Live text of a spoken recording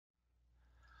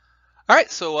All right,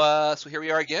 so here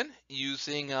we are again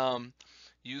using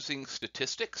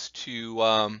statistics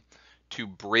to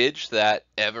bridge that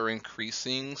ever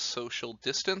increasing social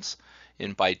distance,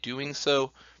 and by doing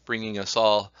so, bringing us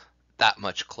all that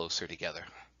much closer together.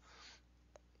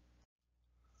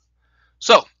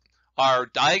 So, our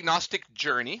diagnostic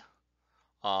journey,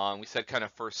 we said kind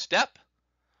of first step,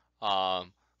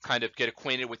 um, kind of get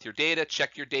acquainted with your data,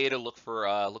 check your data, look for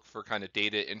kind of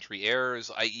data entry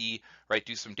errors, i.e., right,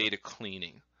 do some data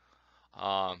cleaning.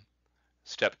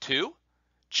 Step two,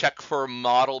 check for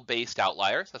model-based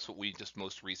outliers. That's what we just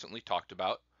most recently talked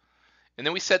about. And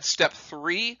then we said step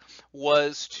three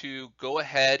was to go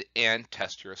ahead and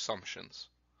test your assumptions.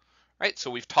 Right,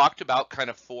 so we've talked about kind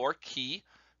of four key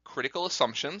critical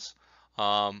assumptions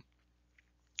that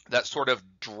sort of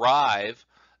drive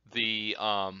the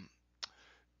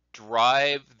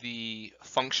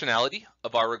functionality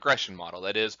of our regression model.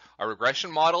 That is, our regression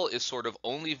model is sort of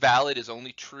only valid, is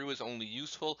only true, is only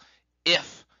useful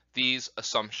if these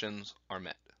assumptions are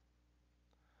met.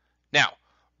 Now,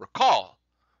 recall,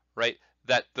 right,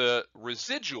 that the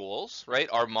residuals, right,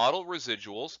 our model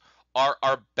residuals are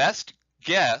our best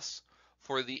guess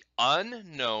for the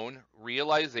unknown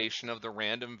realization of the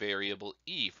random variable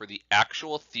E, for the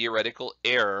actual theoretical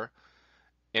error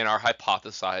in our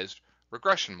hypothesized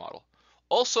regression model.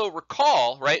 Also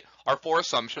recall, right, our four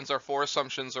assumptions are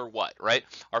what, right?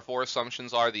 Our four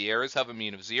assumptions are the errors have a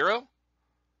mean of 0,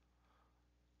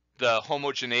 the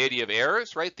homogeneity of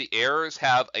errors, right? The errors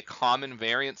have a common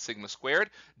variance sigma squared,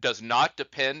 does not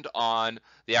depend on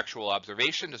the actual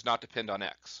observation, does not depend on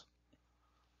X.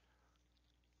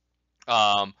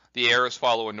 The errors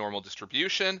follow a normal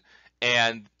distribution,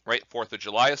 and right, 4th of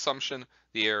July assumption,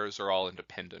 the errors are all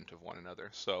independent of one another.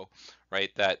 So,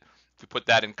 right, that if we put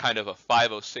that in kind of a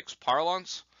 506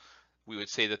 parlance, we would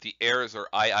say that the errors are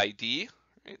IID.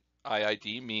 Right?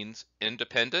 IID means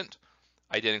independent,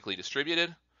 identically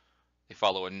distributed. They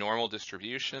follow a normal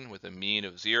distribution with a mean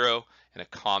of 0 and a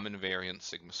common variance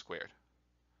sigma squared.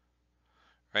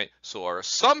 Right? So our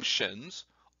assumptions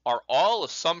are all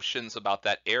assumptions about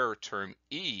that error term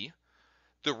E.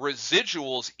 The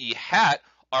residuals E hat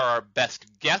are our best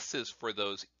guesses for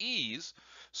those E's.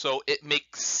 So it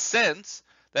makes sense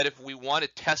that if we want to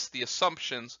test the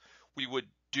assumptions, we would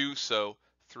do so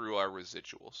through our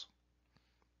residuals.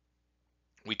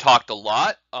 We talked a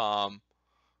lot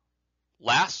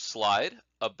last slide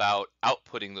about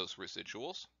outputting those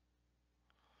residuals.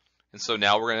 And so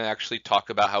now we're going to actually talk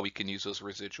about how we can use those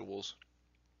residuals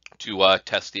to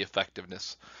test the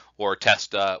effectiveness or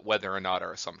test whether or not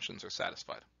our assumptions are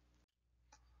satisfied.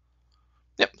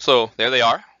 Yep, so there they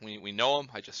are. We know them.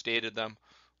 I just stated them.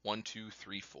 1, 2,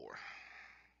 3, 4.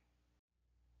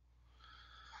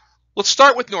 Let's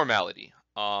start with normality.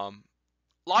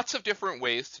 Lots of different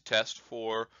ways to test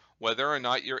for whether or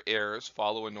not your errors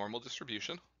follow a normal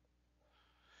distribution.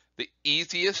 The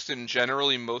easiest and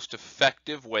generally most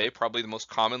effective way, probably the most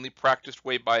commonly practiced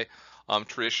way by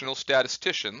traditional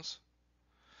statisticians,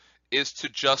 is to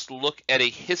just look at a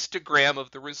histogram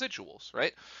of the residuals,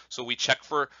 right? So we check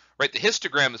for, right, the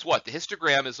histogram is what? The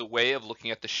histogram is a way of looking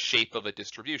at the shape of a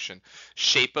distribution.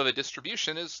 Shape of a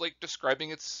distribution is like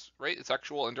describing its, right, its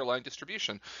actual underlying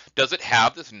distribution. Does it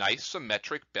have this nice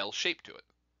symmetric bell shape to it?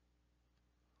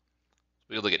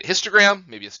 We look at a histogram,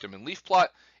 maybe a stem and leaf plot,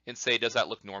 and say, does that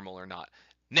look normal or not?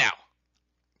 Now,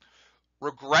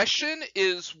 regression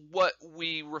is what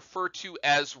we refer to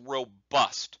as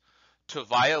robust to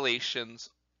violations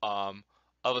of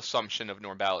assumption of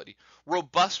normality.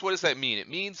 Robust, what does that mean? It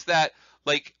means that,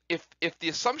 like, if the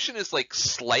assumption is like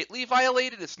slightly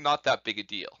violated, it's not that big a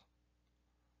deal.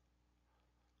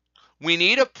 We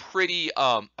need a pretty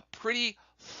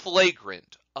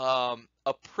flagrant, a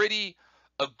pretty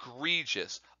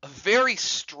egregious, a very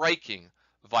striking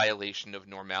violation of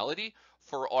normality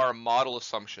for our model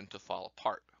assumption to fall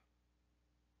apart.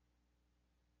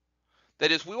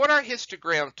 That is, we want our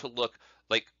histogram to look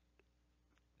like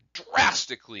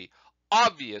drastically,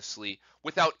 obviously,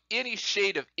 without any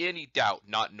shade of any doubt,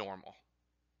 not normal.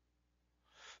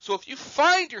 So if you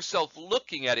find yourself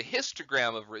looking at a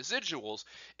histogram of residuals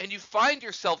and you find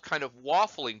yourself kind of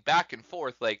waffling back and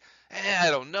forth like, I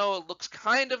don't know, it looks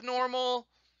kind of normal,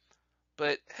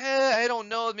 but I don't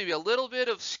know, maybe a little bit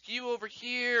of skew over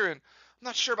here, and I'm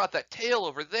not sure about that tail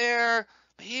over there.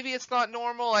 Maybe it's not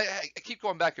normal. I keep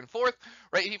going back and forth,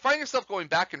 right? If you find yourself going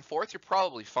back and forth, you're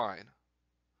probably fine.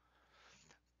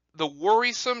 The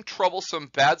worrisome, troublesome,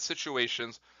 bad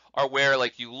situations are where,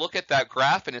 like, you look at that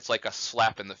graph and it's like a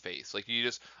slap in the face. Like, you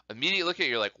just immediately look at it,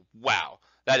 you're like, wow,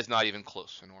 that is not even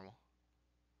close to normal.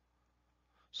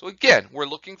 So again, we're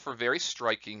looking for very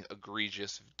striking,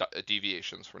 egregious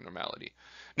deviations from normality.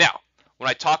 Now, when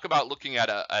I talk about looking at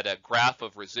a graph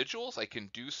of residuals, I can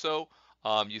do so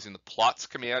using the plots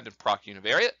command in proc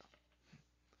univariate.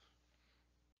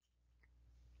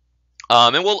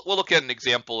 And we'll look at an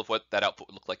example of what that output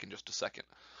would look like in just a second.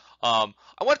 I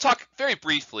want to talk very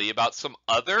briefly about some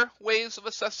other ways of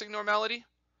assessing normality.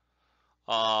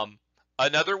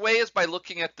 Another way is by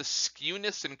looking at the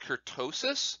skewness and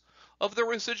kurtosis of the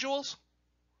residuals.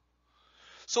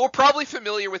 So we're probably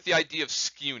familiar with the idea of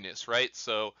skewness, right?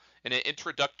 So in an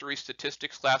introductory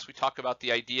statistics class, we talk about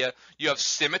the idea you have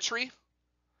symmetry,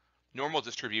 normal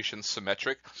distribution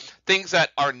symmetric. Things that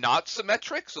are not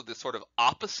symmetric, so the sort of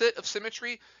opposite of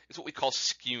symmetry, is what we call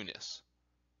skewness.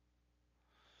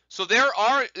 So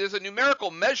there's a numerical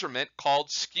measurement called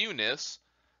skewness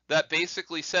that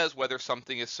basically says whether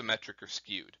something is symmetric or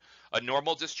skewed. A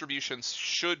normal distribution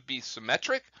should be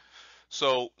symmetric.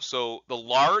 So the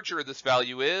larger this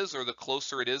value is, or the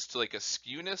closer it is to like a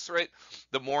skewness, right,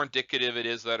 the more indicative it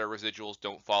is that our residuals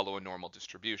don't follow a normal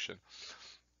distribution.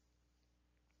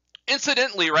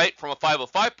 Incidentally, right, from a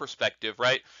 505 perspective,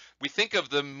 right, we think of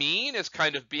the mean as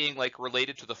kind of being like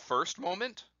related to the first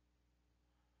moment,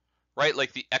 right,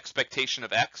 like the expectation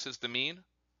of X is the mean.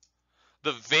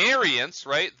 The variance,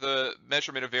 right, the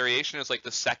measurement of variation is like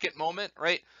the second moment,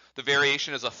 right? The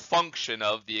variation is a function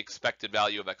of the expected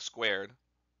value of X squared.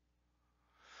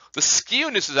 The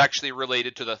skewness is actually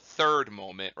related to the third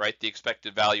moment, right? The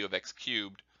expected value of X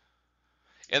cubed.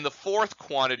 And the fourth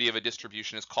quantity of a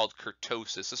distribution is called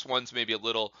kurtosis. This one's maybe a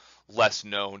little less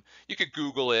known. You could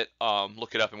Google it,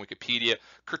 look it up in Wikipedia.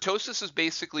 Kurtosis is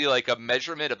basically like a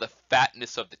measurement of the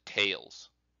fatness of the tails.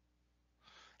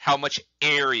 How much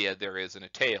area there is in a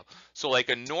tail. So like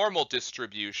a normal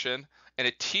distribution and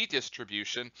a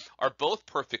t-distribution are both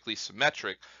perfectly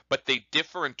symmetric, but they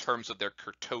differ in terms of their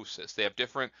kurtosis. They have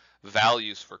different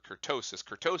values for kurtosis.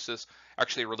 Kurtosis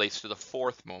actually relates to the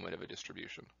fourth moment of a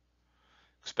distribution.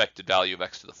 Expected value of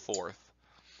X to the fourth.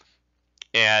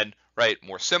 And right,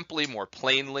 more simply, more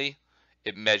plainly,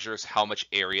 it measures how much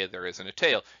area there is in a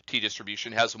tail.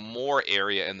 T-distribution has more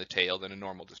area in the tail than a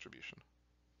normal distribution.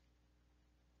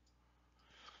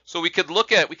 So we could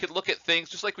look at things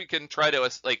just like we can try to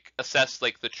assess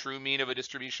like the true mean of a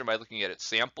distribution by looking at its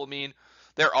sample mean.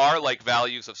 There are like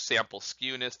values of sample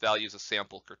skewness, values of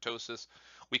sample kurtosis.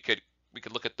 We could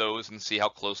look at those and see how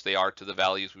close they are to the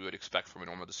values we would expect from a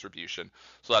normal distribution.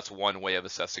 So that's one way of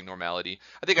assessing normality.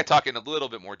 I think I talk in a little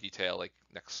bit more detail, like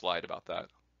next slide, about that.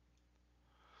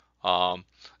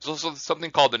 There's also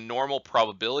something called the normal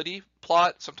probability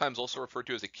plot, sometimes also referred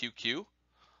to as a QQ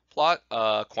plot,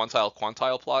 quantile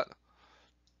plot.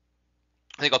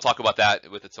 I think I'll talk about that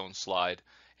with its own slide.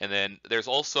 And then there's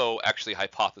also actually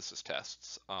hypothesis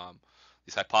tests.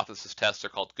 These hypothesis tests are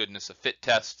called goodness of fit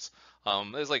tests.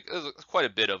 There's quite a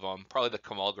bit of them. Probably the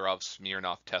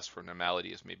Kolmogorov-Smirnov test for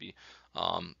normality is maybe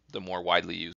the more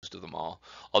widely used of them all.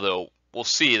 Although we'll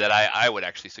see that I would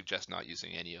actually suggest not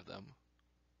using any of them.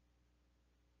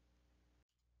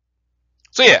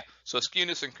 So yeah, so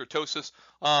skewness and kurtosis.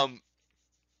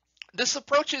 This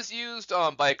approach is used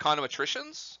by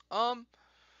econometricians.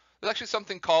 There's actually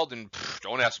something called, and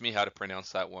don't ask me how to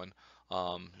pronounce that one,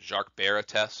 Jacques-Barra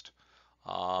test.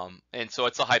 And so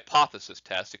it's a hypothesis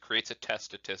test. It creates a test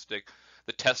statistic.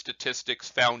 The test statistic's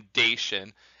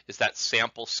foundation is that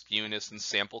sample skewness and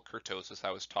sample kurtosis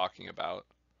I was talking about.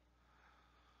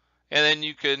 And then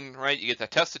you can, right, you get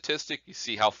that test statistic, you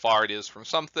see how far it is from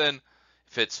something.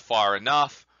 If it's far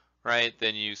enough, right,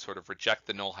 then you sort of reject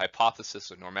the null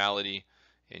hypothesis of normality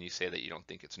and you say that you don't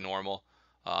think it's normal.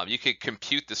 You could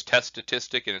compute this test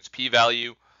statistic and its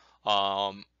p-value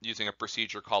using a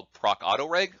procedure called proc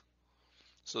autoreg.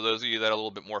 So those of you that are a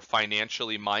little bit more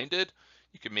financially minded,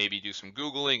 you could maybe do some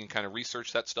Googling and kind of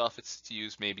research that stuff. It's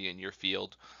used maybe in your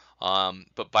field.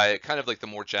 But by kind of like the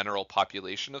more general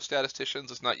population of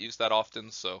statisticians, it's not used that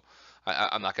often. So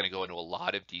I'm not going to go into a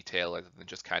lot of detail other than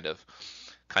just kind of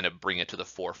bring it to the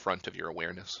forefront of your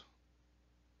awareness.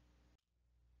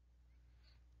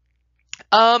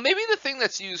 Maybe the thing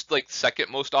that's used like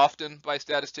second most often by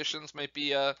statisticians might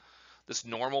be this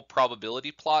normal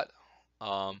probability plot.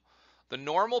 The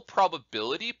normal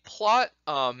probability plot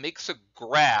makes a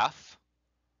graph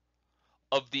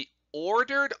of the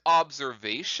ordered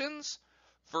observations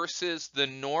versus the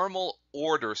normal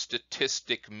order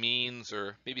statistic means,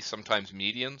 or maybe sometimes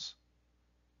medians.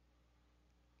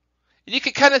 And you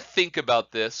can kind of think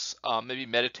about this, maybe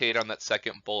meditate on that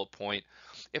second bullet point.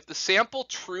 If the sample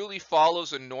truly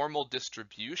follows a normal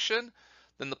distribution,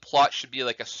 then the plot should be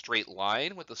like a straight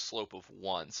line with a slope of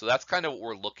 1. So that's kind of what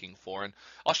we're looking for. And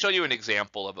I'll show you an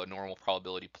example of a normal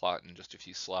probability plot in just a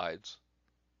few slides.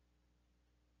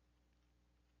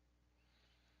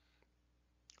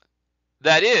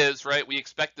 That is, right, we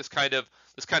expect this kind of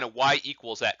y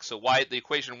equals x. So the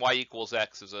equation y equals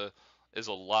x is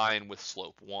a line with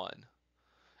slope 1.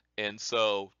 And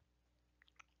so,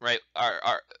 right,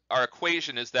 our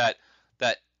equation is that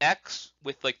x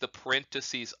with like the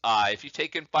parentheses I. If you've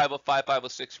taken 505,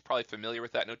 506, you're probably familiar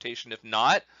with that notation. If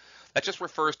not, that just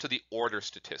refers to the order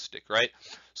statistic, right?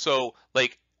 So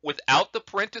like without the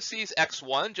parentheses,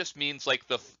 x1 just means like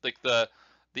the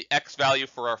x value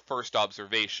for our first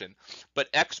observation. But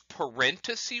x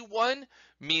parenthesis 1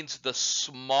 means the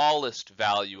smallest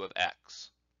value of x.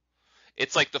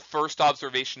 It's like the first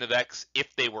observation of x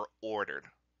if they were ordered.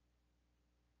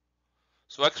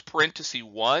 So x parenthesis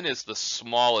 1 is the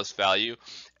smallest value.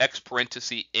 X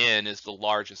parenthesis n is the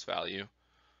largest value.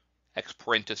 X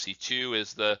parenthesis 2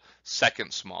 is the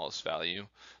second smallest value.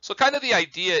 So kind of the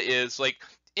idea is like,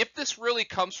 if this really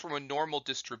comes from a normal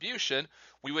distribution,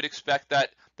 we would expect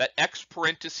that x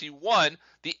parenthesis 1,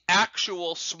 the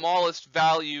actual smallest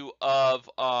value of,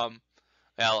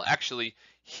 well, actually,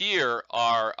 here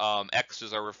our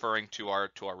x's are referring to our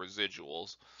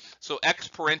residuals. So x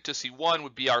parenthesis 1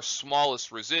 would be our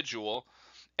smallest residual,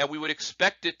 and we would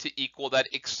expect it to equal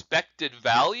that expected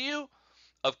value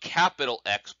of capital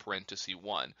X parenthesis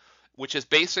 1, which is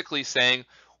basically saying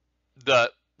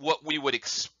what we would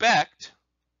expect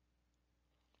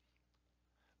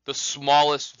the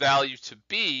smallest value to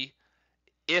be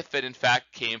if it in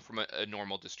fact came from a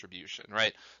normal distribution,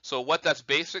 right? So what that's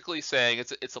basically saying,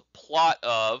 it's a plot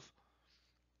of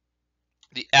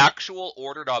the actual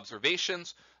ordered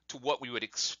observations to what we would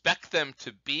expect them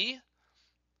to be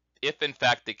if in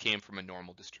fact they came from a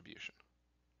normal distribution.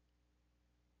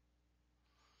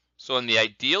 So in the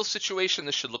ideal situation,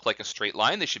 this should look like a straight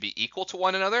line. They should be equal to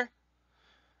one another.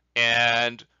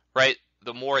 And right,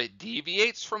 the more it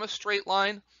deviates from a straight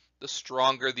line, the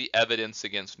stronger the evidence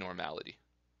against normality.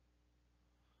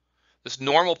 This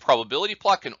normal probability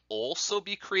plot can also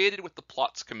be created with the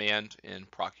plots command in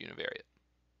proc univariate.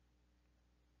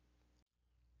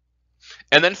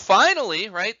 And then finally,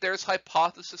 right, there's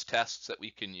hypothesis tests that we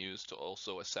can use to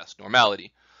also assess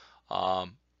normality.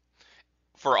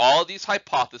 For all of these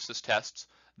hypothesis tests,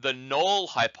 the null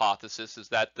hypothesis is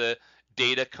that the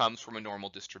data comes from a normal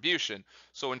distribution.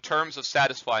 So in terms of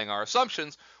satisfying our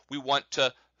assumptions, we want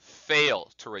to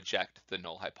fail to reject the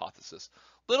null hypothesis.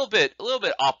 A little bit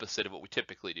opposite of what we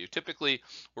typically do. Typically,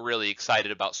 we're really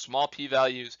excited about small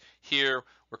p-values. Here,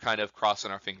 we're kind of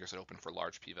crossing our fingers and hoping for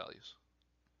large p-values.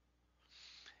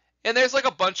 And there's like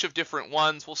a bunch of different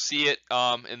ones. We'll see it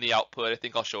in the output. I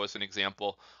think I'll show us an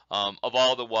example of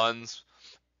all the ones.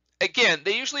 Again,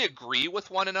 they usually agree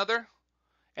with one another.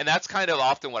 And that's kind of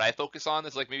often what I focus on.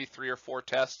 There's like maybe 3 or 4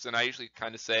 tests, and I usually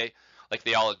kind of say like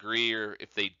they all agree, or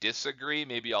if they disagree,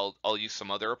 maybe I'll use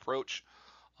some other approach.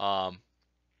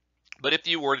 But if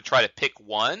you were to try to pick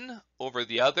one over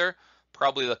the other,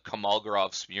 probably the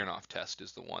Kolmogorov-Smirnov test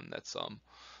is the one that's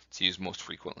it's used most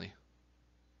frequently.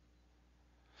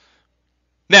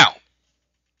 Now,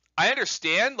 I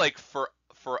understand like for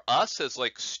us as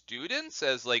like students,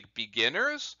 as like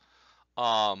beginners,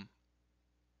 I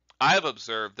have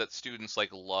observed that students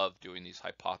like love doing these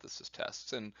hypothesis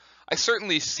tests, and I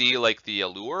certainly see like the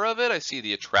allure of it. I see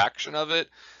the attraction of it.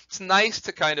 It's nice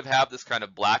to kind of have this kind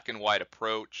of black and white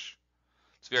approach.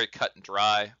 It's very cut and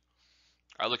dry.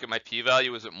 I look at my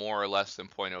p-value, is it more or less than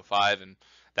 0.05, and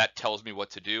that tells me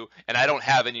what to do, and I don't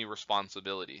have any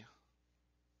responsibility.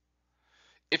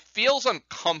 It feels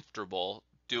uncomfortable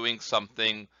doing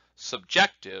something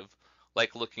subjective,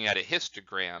 like looking at a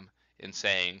histogram and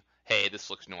saying, hey,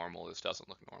 this looks normal, this doesn't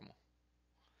look normal.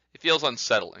 It feels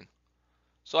unsettling.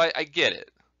 So I get it.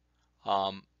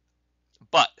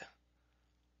 But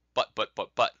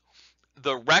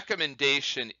the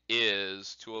recommendation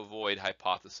is to avoid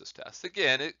hypothesis tests.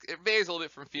 Again, it varies a little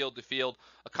bit from field to field.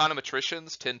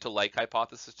 Econometricians tend to like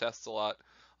hypothesis tests a lot,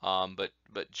 but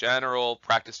general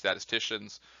practice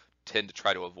statisticians tend to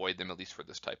try to avoid them, at least for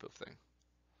this type of thing.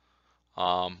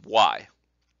 Why?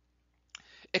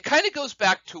 It kind of goes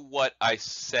back to what I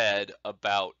said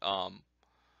about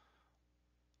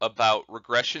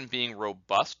regression being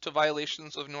robust to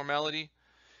violations of normality.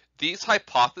 These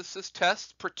hypothesis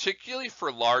tests, particularly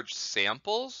for large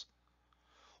samples,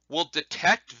 will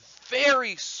detect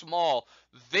very small,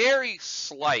 very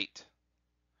slight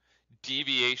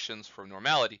deviations from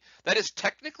normality. That is,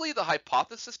 technically the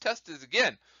hypothesis test is,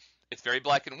 again, it's very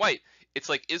black and white. It's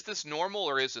like, is this normal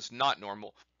or is this not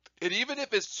normal? And even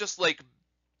if it's just like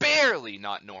barely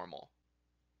not normal.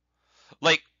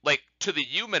 Like to the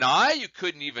human eye, you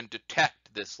couldn't even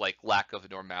detect this like lack of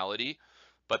normality,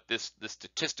 but this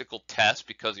statistical test,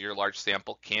 because of your large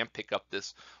sample, can pick up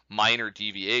this minor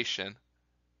deviation.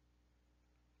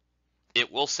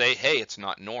 It will say, hey, it's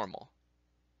not normal.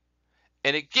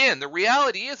 And again, the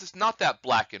reality is it's not that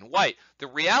black and white. The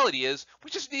reality is we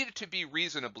just need it to be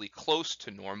reasonably close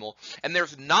to normal, and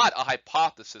there's not a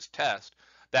hypothesis test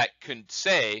that can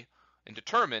say and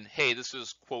determine, hey, this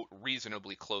is, quote,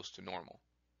 reasonably close to normal.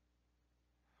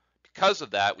 Because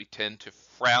of that, we tend to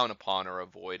frown upon or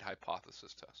avoid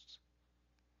hypothesis tests.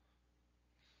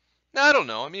 Now, I don't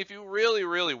know. I mean, if you really,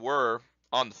 really were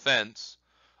on the fence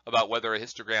about whether a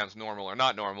histogram is normal or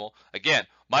not normal, again,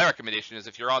 my recommendation is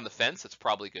if you're on the fence, it's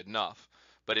probably good enough.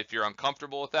 But if you're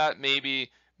uncomfortable with that, maybe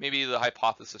the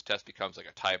hypothesis test becomes like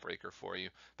a tiebreaker for you.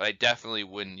 But I definitely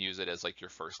wouldn't use it as like your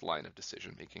first line of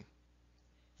decision making.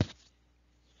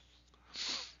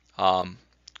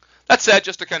 That said,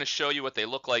 just to kind of show you what they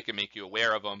look like and make you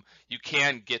aware of them, you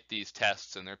can get these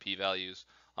tests and their p-values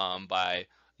by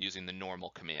using the normal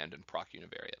command in proc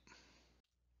univariate.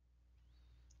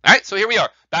 All right, so here we are,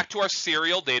 back to our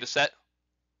serial data set.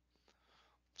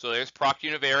 So there's proc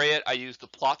univariate. I use the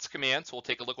plots command, so we'll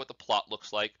take a look what the plot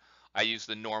looks like. I use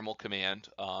the normal command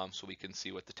so we can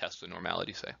see what the tests of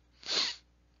normality say.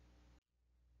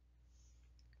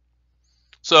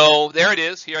 So there it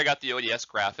is. Here I got the ODS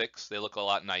graphics. They look a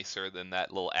lot nicer than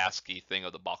that little ASCII thing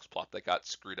of the box plot that got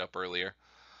screwed up earlier.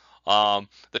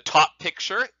 The top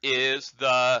picture is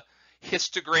the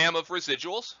histogram of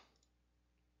residuals.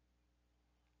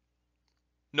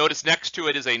 Notice next to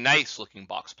it is a nice looking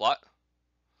box plot.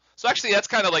 So actually that's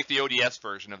kind of like the ODS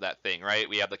version of that thing, right?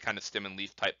 We have the kind of stem and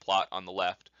leaf type plot on the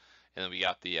left, and then we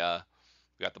got the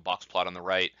box plot on the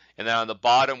right, and then on the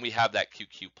bottom we have that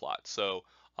QQ plot. So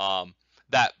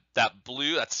that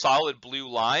solid blue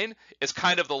line is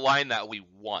kind of the line that we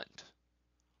want,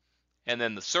 and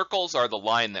then the circles are the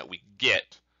line that we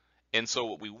get. And so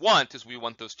what we want is we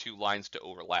want those two lines to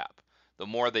overlap. The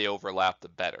more they overlap, the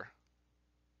better.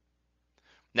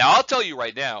 Now, I'll tell you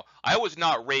right now, I was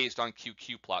not raised on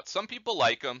QQ plots. Some people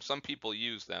like them, some people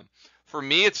use them. For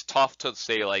me, it's tough to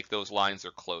say like those lines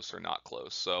are close or not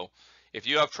close. So if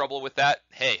you have trouble with that,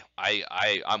 hey,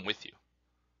 I'm with you.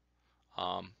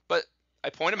 But I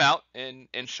point them out and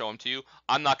show them to you.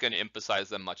 I'm not going to emphasize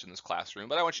them much in this classroom,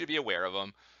 but I want you to be aware of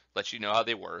them, let you know how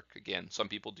they work. Again, some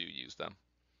people do use them.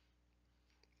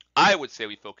 I would say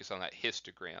we focus on that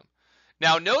histogram.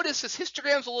 Now notice this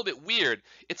histogram's a little bit weird.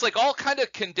 It's like all kind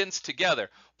of condensed together.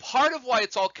 Part of why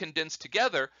it's all condensed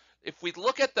together, if we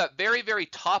look at that very, very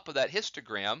top of that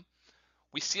histogram,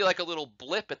 we see like a little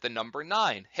blip at the number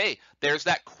 9. Hey, there's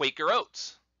that Quaker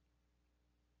Oats.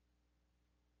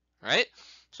 Right?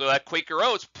 So that Quaker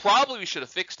Oats, probably we should have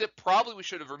fixed it. Probably we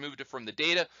should have removed it from the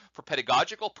data. For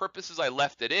pedagogical purposes, I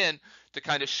left it in to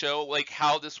kind of show like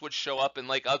how this would show up in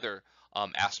like other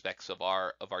aspects of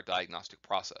our diagnostic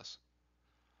process.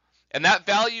 And that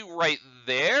value right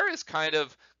there is kind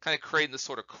of creating this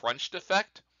sort of crunched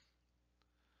effect.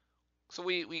 So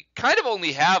we kind of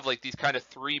only have like these kind of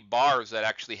 3 bars that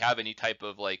actually have any type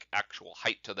of like actual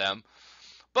height to them.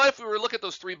 But if we were to look at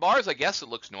those 3 bars, I guess it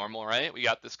looks normal, right? We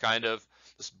got this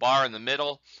bar in the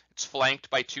middle. It's flanked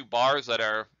by 2 bars that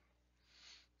are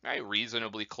very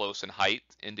reasonably close in height,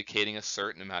 indicating a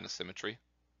certain amount of symmetry.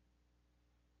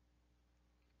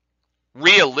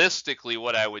 Realistically,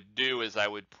 what I would do is I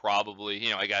would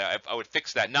probably, I would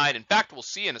fix that 9. In fact, we'll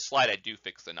see in a slide I do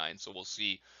fix the 9, so we'll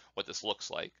see what this looks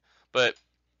like. But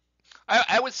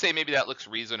I would say maybe that looks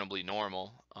reasonably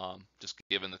normal, just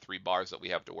given the 3 bars that we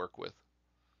have to work with.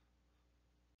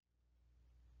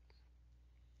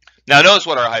 Now notice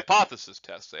what our hypothesis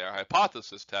tests say. Our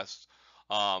hypothesis tests,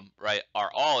 right,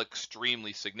 are all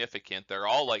extremely significant. They're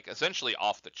all like essentially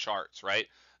off the charts, right?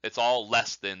 It's all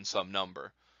less than some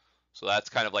number. So that's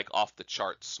kind of like off the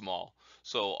charts small.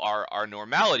 So our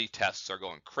normality tests are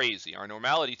going crazy. Our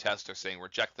normality tests are saying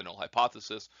reject the null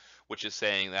hypothesis, which is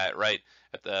saying that right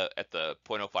at the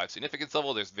 0.05 significance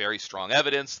level, there's very strong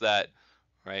evidence that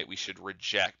right we should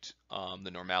reject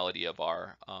the normality of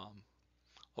our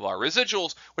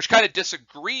residuals, which kind of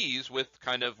disagrees with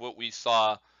kind of what we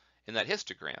saw in that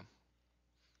histogram.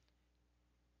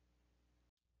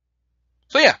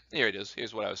 So yeah, here it is.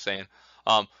 Here's what I was saying.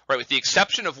 Right, with the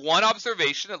exception of one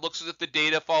observation, it looks as if the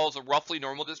data follows a roughly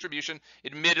normal distribution.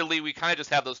 Admittedly, we kind of just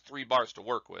have those 3 bars to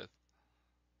work with.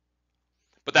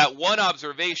 But that one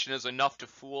observation is enough to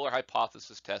fool our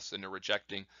hypothesis tests into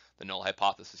rejecting the null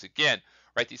hypothesis. Again,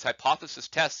 right, these hypothesis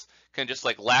tests can just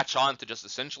like latch on to just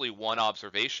essentially one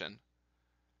observation.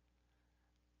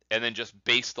 and then just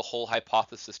base the whole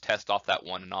hypothesis test off that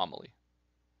one anomaly.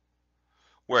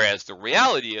 Whereas the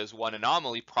reality is one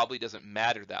anomaly probably doesn't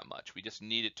matter that much. We just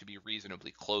need it to be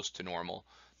reasonably close to normal,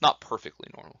 not perfectly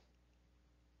normal.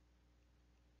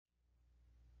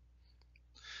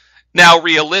 Now,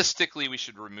 realistically, we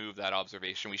should remove that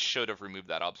observation. We should have removed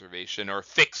that observation or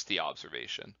fixed the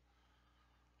observation.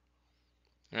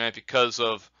 Right? Because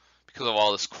of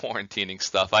all this quarantining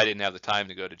stuff, I didn't have the time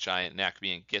to go to Giant and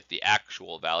Acme and get the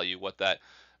actual value, what that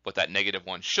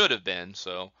 -1 should have been.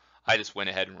 So I just went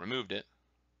ahead and removed it.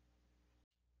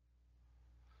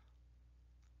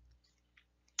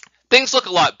 Things look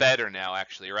a lot better now,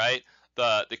 actually, right?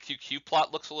 The QQ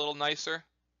plot looks a little nicer.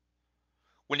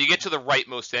 When you get to the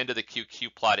rightmost end of the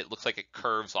QQ plot, it looks like it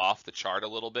curves off the chart a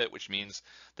little bit, which means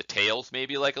the tails may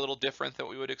be like a little different than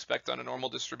we would expect on a normal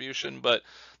distribution, but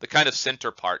the kind of center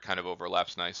part kind of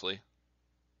overlaps nicely.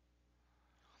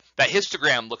 That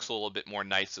histogram looks a little bit more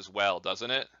nice as well,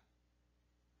 doesn't it?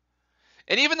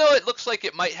 And even though it looks like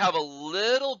it might have a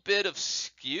little bit of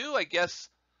skew, I guess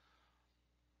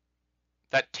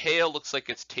that tail looks like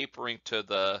it's tapering to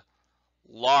the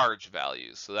large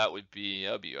values. So that would be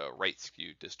a right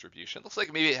skew distribution. Looks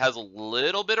like maybe it has a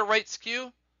little bit of right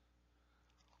skew.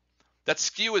 That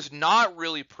skew is not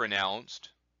really pronounced.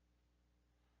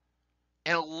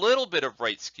 And a little bit of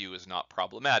right skew is not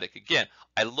problematic. Again,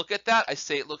 I look at that, I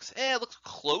say it looks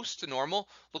close to normal,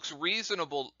 looks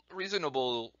reasonably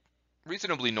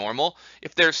normal.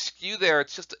 If there's skew there,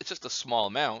 it's just a small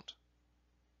amount.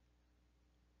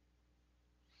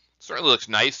 Certainly looks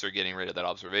nicer getting rid of that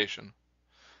observation.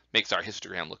 Makes our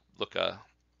histogram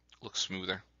look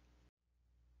smoother.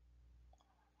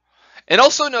 And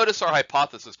also notice our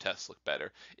hypothesis tests look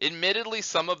better. Admittedly,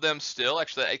 some of them still,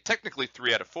 actually technically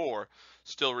 3 out of 4,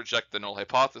 still reject the null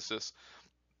hypothesis.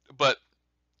 But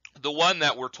the one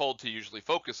that we're told to usually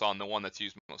focus on, the one that's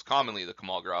used most commonly, the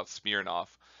Kolmogorov-Smirnov,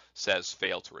 says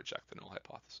fail to reject the null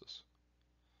hypothesis.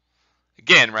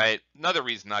 Again, right, another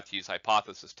reason not to use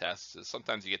hypothesis tests is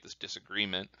sometimes you get this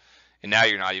disagreement, and now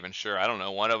you're not even sure. I don't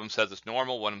know, one of them says it's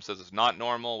normal, one of them says it's not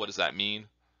normal. What does that mean?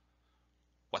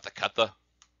 What the kata?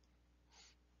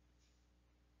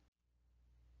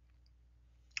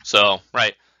 So,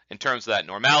 right, in terms of that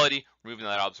normality, removing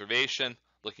that observation,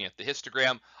 looking at the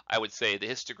histogram, I would say the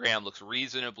histogram looks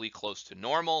reasonably close to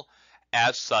normal.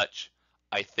 As such,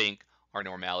 I think our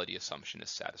normality assumption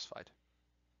is satisfied.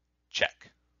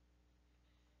 Check.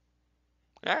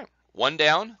 All right, 1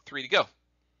 down, 3 to go.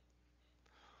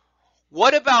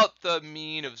 What about the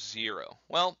mean of 0?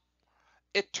 Well,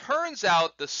 it turns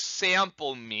out the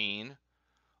sample mean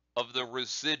of the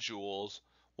residuals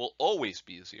will always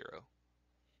be 0.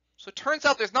 So it turns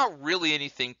out there's not really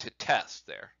anything to test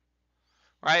there,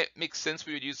 right? Makes sense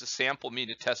we would use the sample mean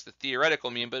to test the theoretical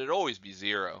mean, but it'd always be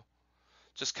 0.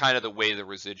 Just kind of the way the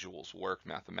residuals work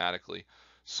mathematically.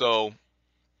 So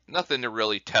nothing to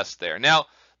really test there. Now,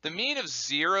 the mean of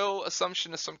 0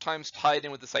 assumption is sometimes tied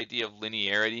in with this idea of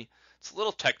linearity. It's a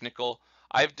little technical.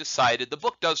 I've decided, the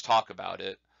book does talk about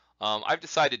it. I've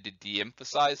decided to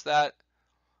de-emphasize that.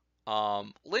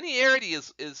 Linearity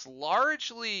is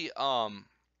largely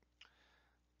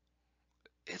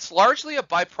it's largely a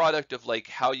byproduct of like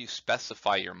how you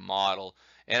specify your model.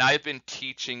 And I've been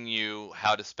teaching you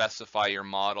how to specify your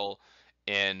model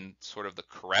in sort of the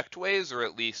correct ways, or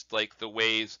at least like the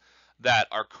ways that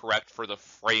are correct for the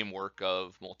framework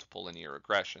of multiple linear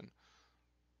regression.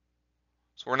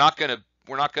 So we're not gonna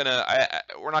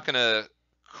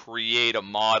create a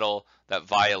model that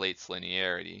violates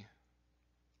linearity.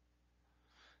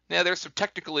 Now there's some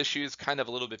technical issues kind of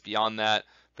a little bit beyond that,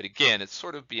 but again, it's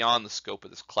sort of beyond the scope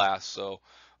of this class. So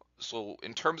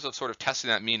in terms of sort of testing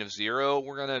that mean of 0,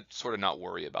 we're gonna sort of not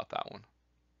worry about that one.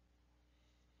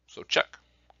 So check.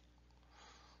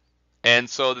 And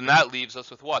so then that leaves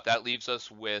us with what? That leaves us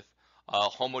with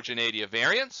homogeneity of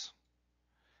variance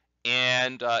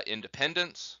and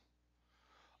independence.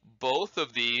 Both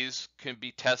of these can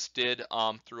be tested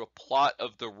through a plot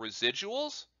of the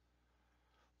residuals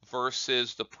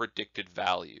versus the predicted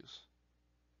values.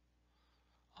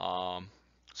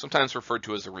 Sometimes referred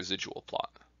to as a residual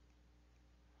plot.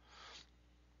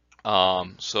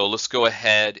 So let's go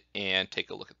ahead and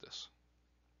take a look at this.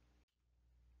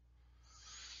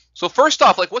 So first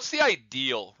off, like, what's the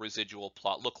ideal residual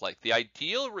plot look like? The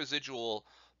ideal residual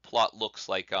plot looks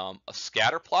like a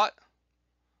scatter plot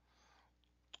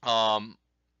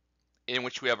in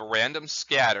which we have a random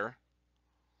scatter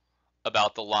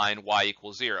about the line y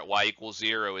equals 0. Y equals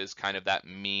 0 is kind of that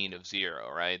mean of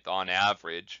 0, right? On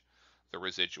average, the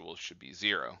residuals should be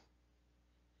 0.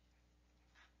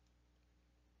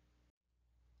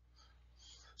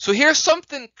 So here's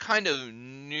something kind of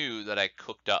new that I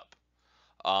cooked up.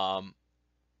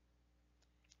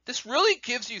 This really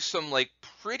gives you some like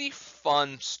pretty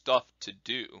fun stuff to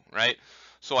do, right?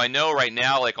 So I know right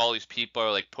now, like all these people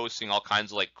are like posting all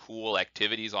kinds of like cool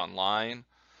activities online.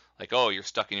 Like, oh, you're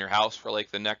stuck in your house for like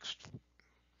the next,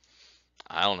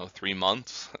 I don't know, 3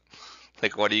 months.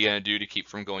 Like, what are you gonna do to keep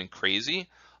from going crazy?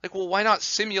 Like, well, why not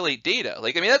simulate data?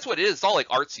 Like, I mean, that's what it is. It's all like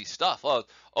artsy stuff.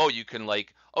 Oh, you can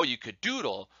like, oh, you could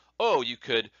doodle. Oh, you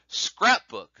could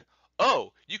scrapbook.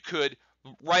 Oh, you could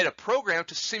write a program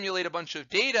to simulate a bunch of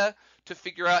data to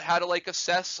figure out how to like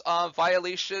assess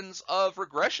violations of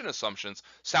regression assumptions.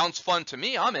 Sounds fun to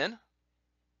me. I'm in.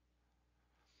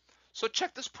 So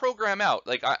check this program out.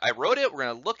 Like, I wrote it. We're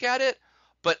gonna look at it,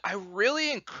 but I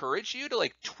really encourage you to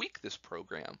like tweak this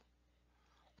program.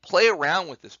 Play around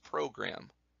with this program.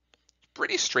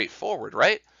 Pretty straightforward,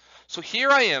 right? So here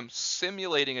I am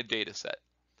simulating a data set.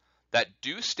 That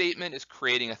do statement is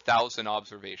creating 1,000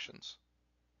 observations.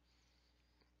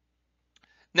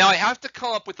 Now I have to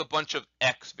come up with a bunch of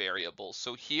X variables.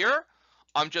 So here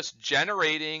I'm just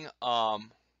generating a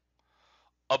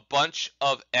bunch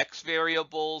of X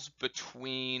variables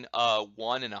between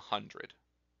 1 and 100.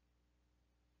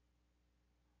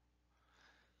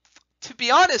 To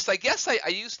be honest, I guess I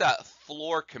use that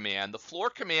floor command. The floor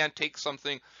command takes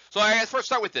something. So I guess first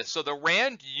start with this. So the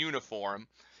rand uniform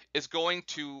is going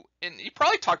to, and you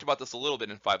probably talked about this a little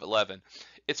bit in 511.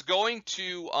 It's going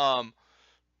to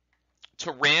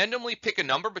randomly pick a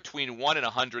number between 1 and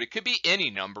 100. It could be any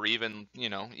number, even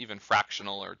even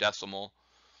fractional or decimal.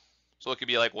 So it could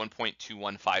be like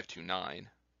 1.21529.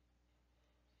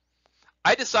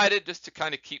 I decided just to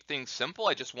kind of keep things simple.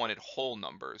 I just wanted whole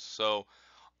numbers. So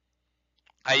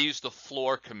I use the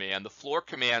floor command. The floor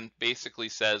command basically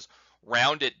says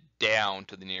round it down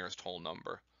to the nearest whole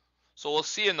number. So we'll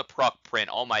see in the proc print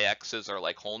all my x's are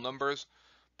like whole numbers,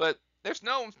 but it's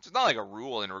not like a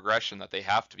rule in regression that they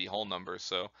have to be whole numbers.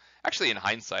 So actually in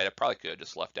hindsight, I probably could have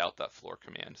just left out that floor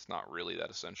command. It's not really that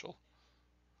essential.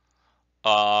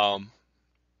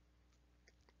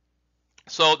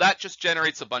 So that just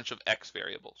generates a bunch of x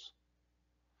variables.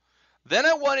 Then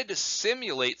I wanted to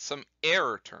simulate some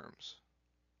error terms.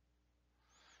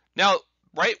 Now,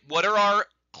 right, what are our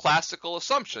classical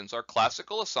assumptions? Our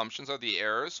classical assumptions are the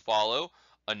errors follow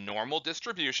a normal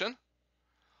distribution,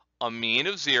 a mean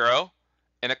of 0,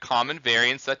 and a common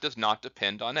variance that does not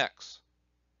depend on x.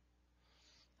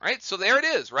 Right, so there it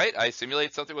is, right? I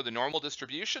simulate something with a normal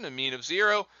distribution, a mean of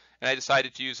 0, and I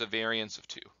decided to use a variance of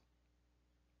 2.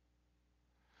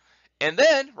 And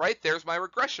then, right, there's my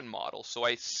regression model. So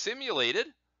I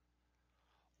simulated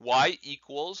y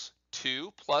equals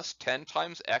 2 plus 10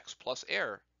 times x plus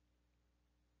error.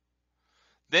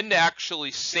 Then to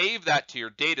actually save that to your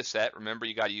data set, remember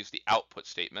you got to use the output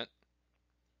statement.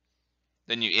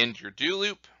 Then you end your do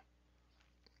loop,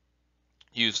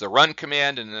 use the run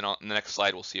command, and then on the next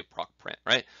slide we'll see a proc print,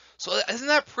 right? So isn't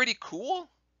that pretty cool?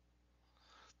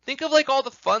 Think of like all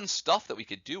the fun stuff that we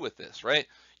could do with this, right?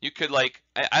 You could like,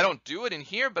 I don't do it in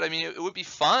here, but I mean, it would be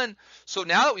fun. So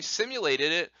now that we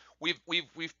simulated it,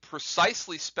 we've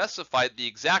precisely specified the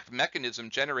exact mechanism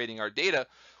generating our data.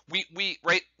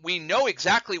 We know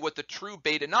exactly what the true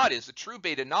beta naught is. The true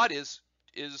beta naught is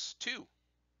 2.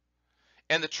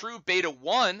 And the true beta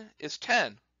 1 is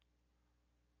 10.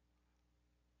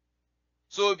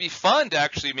 So it would be fun to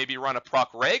actually maybe run a proc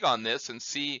reg on this and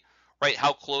see, right,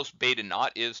 how close beta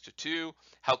naught is to 2,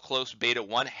 how close beta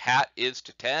 1 hat is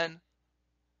to 10,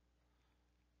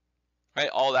 right?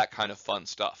 All that kind of fun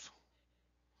stuff.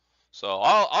 So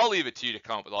I'll leave it to you to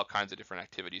come up with all kinds of different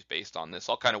activities based on this.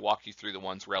 I'll kind of walk you through the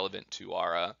ones relevant to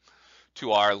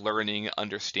our learning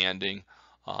understanding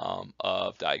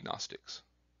of diagnostics.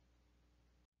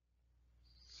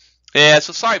 Yeah,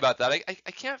 so sorry about that.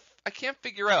 I can't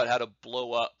figure out how to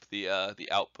blow up the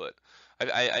output.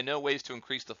 I know ways to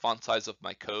increase the font size of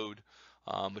my code,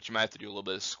 but you might have to do a little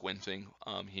bit of squinting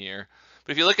here.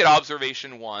 But if you look at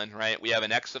observation 1, right, we have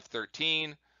an x of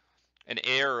 13, an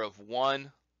error of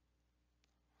 1,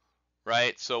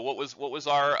 right? So what was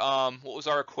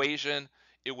our equation?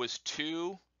 It was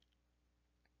 2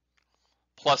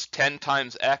 plus 10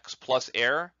 times x plus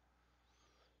error.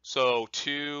 So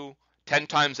 10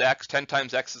 times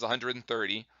x is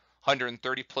 130.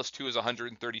 130 plus 2 is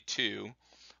 132.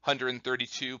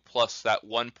 132 plus that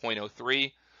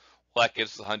 1.03, well, that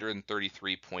gives us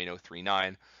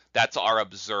 133.039. That's our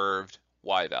observed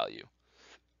y value.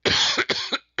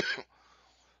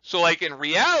 So like in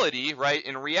reality, right,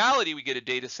 in reality we get a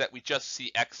data set, we just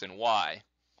see x and y.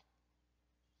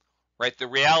 right? The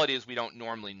reality is we don't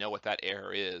normally know what that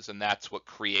error is, and that's what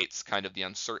creates kind of the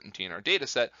uncertainty in our data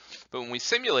set. But when we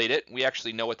simulate it, we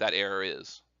actually know what that error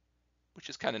is, which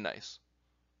is kind of nice.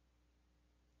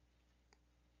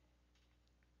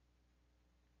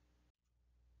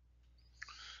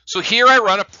 So here I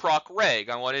run a proc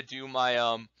reg. I want to do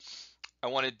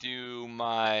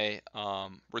my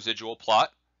residual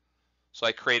plot. So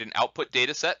I create an output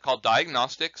data set called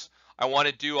Diagnostics. I want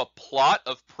to do a plot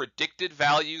of predicted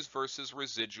values versus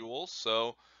residuals.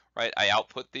 So, right, I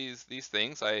output these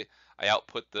things. I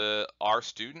output the R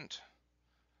student,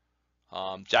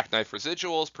 jackknife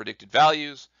residuals, predicted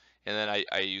values, and then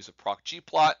I use a proc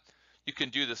gplot. You can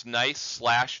do this nice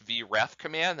 /vref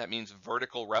command. That means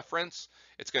vertical reference.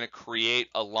 It's going to create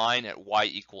a line at y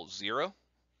equals 0.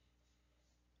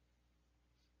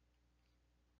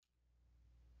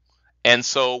 And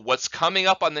so what's coming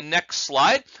up on the next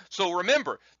slide, so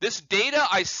remember, this data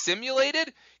I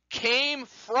simulated came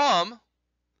from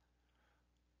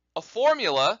a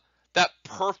formula that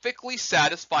perfectly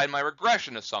satisfied my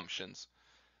regression assumptions.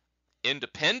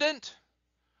 Independent,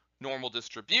 normal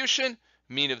distribution,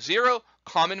 mean of 0,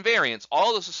 common variance.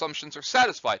 All those assumptions are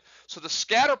satisfied. So the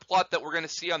scatter plot that we're going to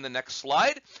see on the next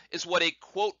slide is what a,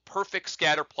 quote, perfect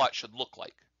scatter plot should look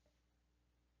like.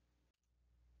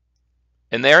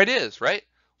 And there it is, right?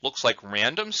 Looks like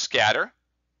random scatter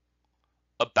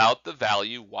about the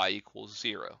value y equals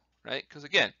 0, right? Because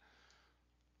again,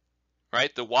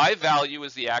 right, the y value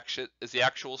is the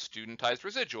actual studentized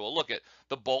residual. Look at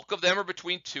the bulk of them are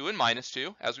between 2 and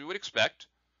 -2, as we would expect,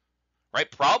 right?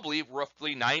 Probably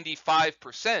roughly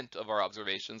 95% of our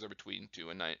observations are between 2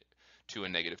 and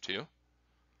 -2,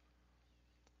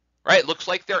 right? It looks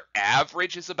like their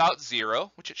average is about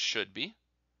 0, which it should be.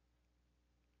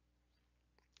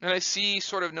 And I see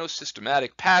sort of no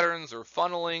systematic patterns or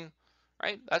funneling,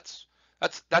 right? That's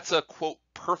a, quote,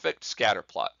 perfect scatter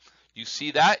plot. You see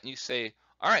that and you say,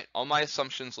 all right, all my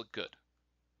assumptions look good.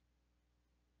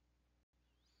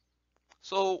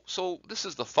 So this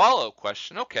is the follow-up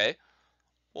question. Okay,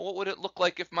 well, what would it look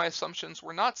like if my assumptions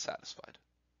were not satisfied?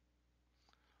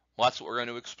 Well, that's what we're going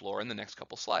to explore in the next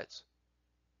couple slides.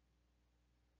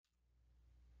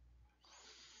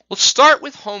 Let's start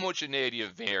with homogeneity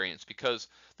of variance, because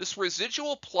this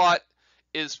residual plot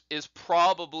is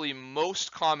probably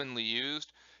most commonly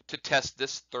used to test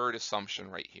this third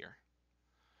assumption right here,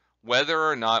 whether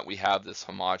or not we have this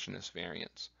homogeneous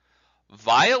variance.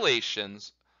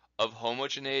 Violations of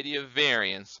homogeneity of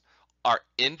variance are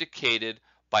indicated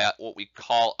by what we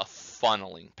call a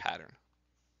funneling pattern.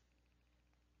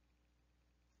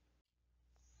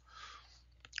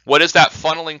 What does that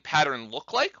funneling pattern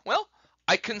look like? Well,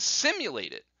 I can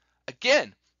simulate it.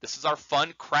 Again, this is our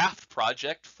fun craft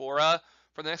project for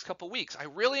the next couple of weeks. I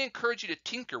really encourage you to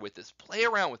tinker with this, play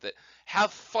around with it,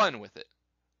 have fun with it.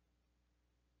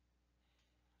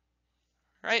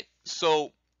 Right?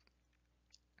 So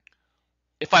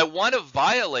if I want to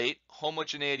violate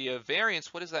homogeneity of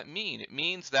variance, what does that mean? It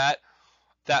means that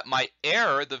my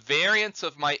error, the variance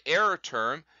of my error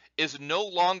term, is no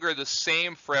longer the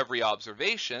same for every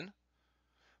observation,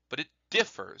 but it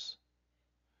differs.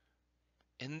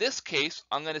 In this case,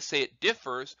 I'm going to say it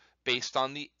differs based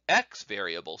on the x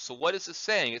variable. So what is this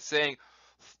saying? It's saying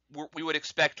we would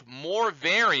expect more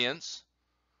variance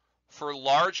for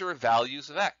larger values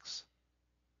of x.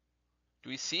 Do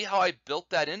we see how I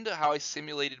built that into how I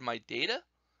simulated my data?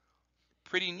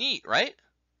 Pretty neat, right?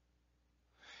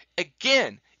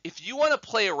 Again, if you want to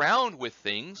play around with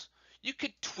things, you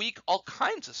could tweak all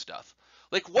kinds of stuff.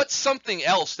 Like, what's something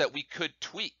else that we could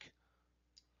tweak?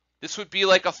 This would be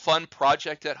like a fun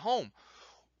project at home.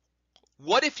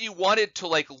 What if you wanted to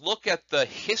look at the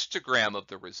histogram of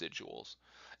the residuals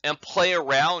and play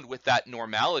around with that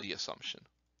normality assumption?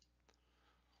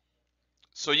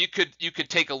 So you could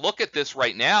take a look at this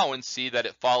right now and see that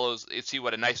it follows, see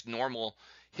what a nice normal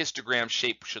histogram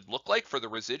shape should look like for the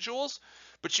residuals,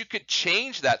 but you could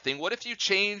change that thing. What if you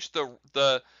change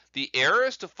the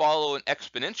errors to follow an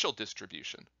exponential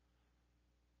distribution?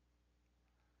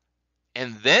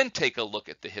 And then take a look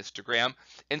at the histogram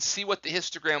and see what the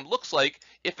histogram looks like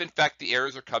if in fact the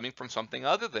errors are coming from something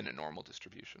other than a normal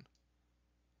distribution.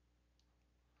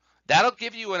 That'll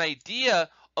give you an idea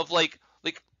of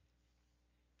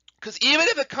because even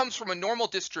if it comes from a normal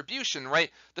distribution, right,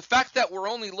 the fact that we're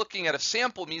only looking at a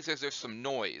sample means there's some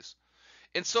noise.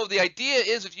 And so the idea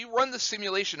is if you run the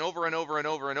simulation over and over and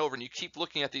over and over and you keep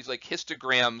looking at these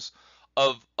histograms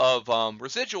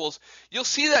residuals, you'll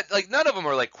see that like none of them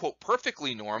are like quote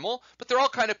perfectly normal, but they're all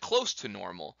kind of close to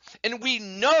normal. And we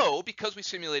know because we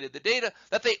simulated the data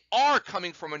that they are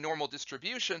coming from a normal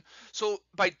distribution. So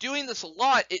by doing this a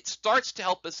lot, it starts to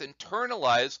help us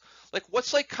internalize like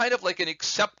what's like kind of like an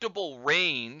acceptable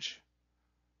range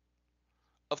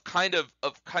of kind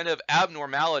of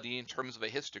abnormality in terms of a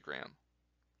histogram.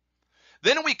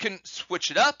 Then we can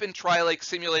switch it up and try like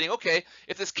simulating, okay,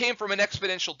 if this came from an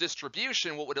exponential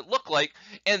distribution, what would it look like?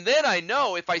 And then I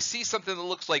know if I see something that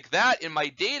looks like that in my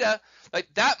data,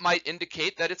 like that might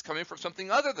indicate that it's coming from something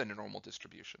other than a normal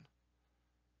distribution.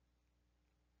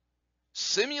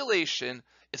 Simulation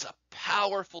is a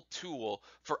powerful tool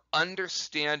for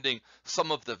understanding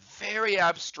some of the very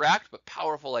abstract but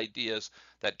powerful ideas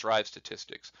that drive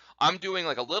statistics. I'm doing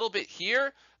like a little bit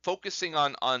here, focusing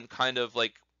on kind of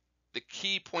like the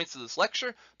key points of this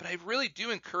lecture, but I really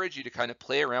do encourage you to kind of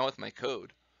play around with my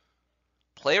code.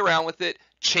 Play around with it,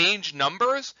 change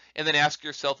numbers, and then ask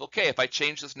yourself, okay, if I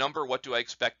change this number, what do I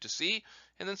expect to see?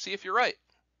 And then see if you're right.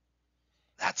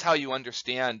 That's how you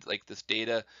understand like this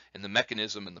data and the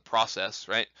mechanism and the process,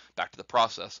 right? Back to the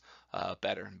process,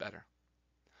 better and better.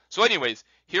 So anyways,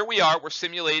 here we are, we're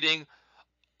simulating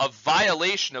a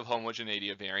violation of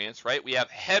homogeneity of variance, right? We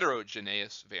have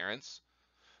heterogeneous variance.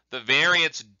 The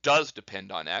variance does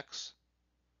depend on X.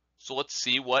 So let's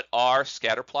see what our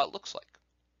scatter plot looks like.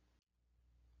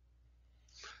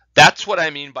 That's what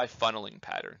I mean by funneling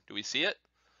pattern. Do we see it?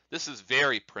 This is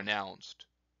very pronounced.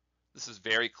 This is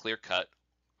very clear cut.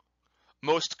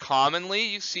 Most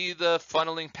commonly, you see the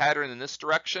funneling pattern in this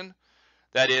direction.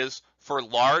 That is, for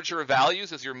larger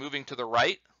values as you're moving to the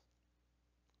right,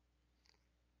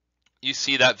 you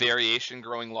see that variation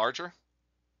growing larger.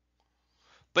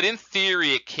 But in theory,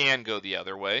 it can go the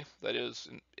other way. That is,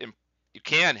 you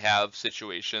can have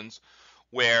situations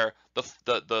where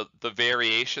the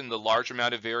variation, the large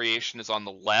amount of variation is on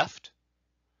the left,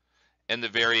 and the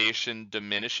variation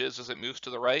diminishes as it moves to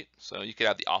the right. So you could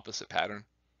have the opposite pattern.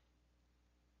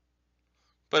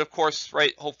 But of course,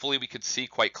 right, hopefully we could see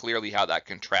quite clearly how that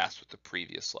contrasts with the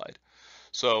previous slide.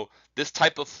 So this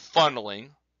type of funneling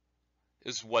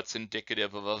is what's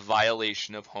indicative of a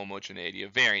violation of homogeneity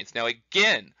of variance. Now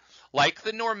again, like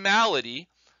the normality,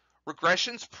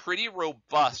 regression's pretty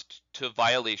robust to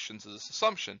violations of this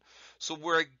assumption. So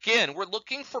we're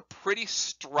looking for pretty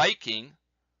striking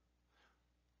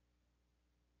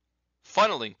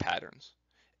funneling patterns.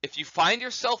 If you find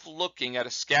yourself looking at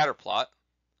a scatter plot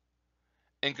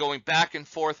and going back and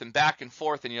forth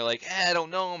and you're like, I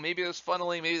don't know, maybe there's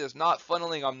funneling, maybe there's not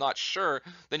funneling, I'm not sure,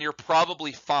 then you're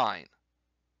probably fine.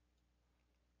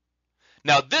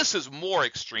 Now, this is more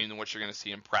extreme than what you're going to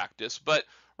see in practice, but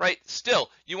right, still,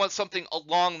 you want something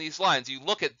along these lines. You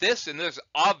look at this and there's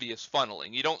obvious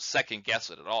funneling. You don't second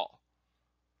guess it at all.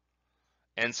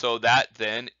 And so that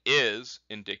then is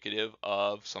indicative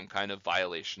of some kind of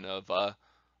violation of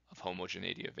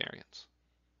homogeneity of variance.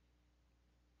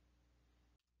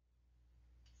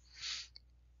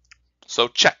 So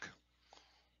check.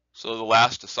 So the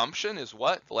last assumption is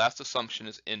what? The last assumption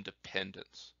is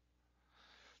independence.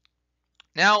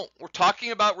 Now, we're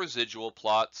talking about residual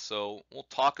plots, so we'll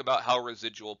talk about how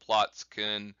residual plots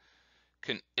can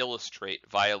illustrate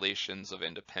violations of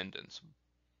independence.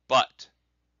 But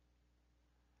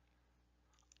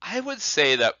I would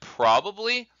say that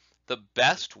probably the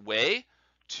best way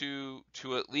to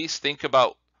at least think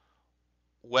about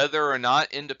whether or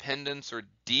not independence or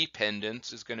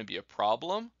dependence is going to be a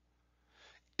problem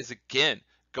is, again,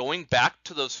 going back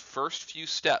to those first few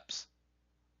steps.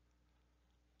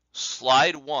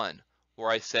 Slide 1, where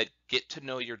I said, get to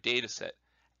know your data set.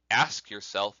 Ask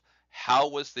yourself, how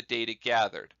was the data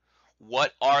gathered?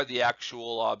 What are the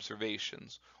actual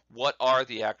observations? What are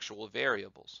the actual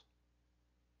variables?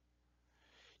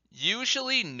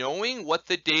 Usually knowing what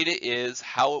the data is,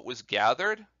 how it was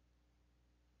gathered,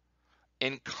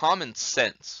 and common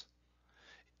sense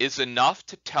is enough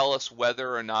to tell us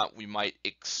whether or not we might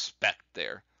expect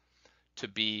there to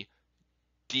be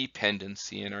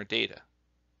dependency in our data.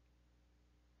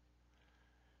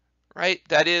 Right?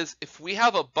 That is, if we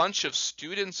have a bunch of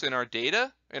students in our data,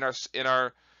 in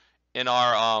our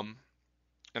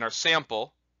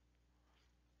sample,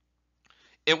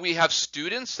 and we have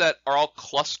students that are all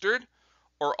clustered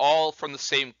or all from the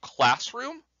same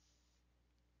classroom,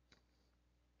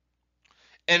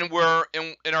 and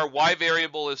our y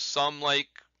variable is some like,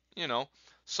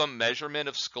 some measurement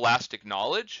of scholastic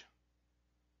knowledge,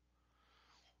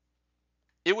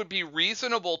 it would be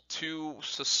reasonable to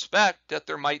suspect that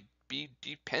there might be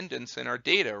dependence in our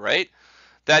data, right?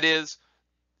 That is,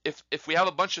 if we have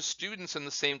a bunch of students in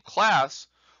the same class,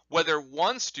 whether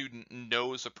one student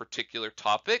knows a particular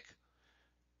topic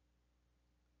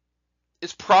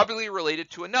is probably related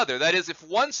to another. That is, if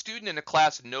one student in a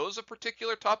class knows a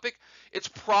particular topic, it's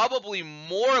probably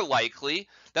more likely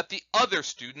that the other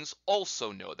students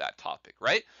also know that topic,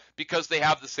 right? Because they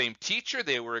have the same teacher,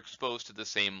 they were exposed to the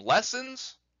same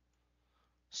lessons,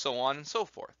 so on and so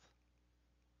forth.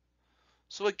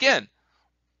 So again,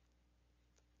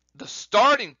 the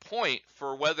starting point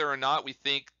for whether or not we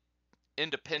think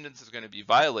independence is going to be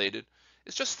violated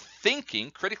is just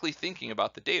critically thinking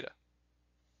about the data.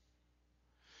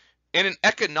 In an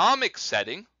economic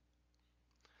setting,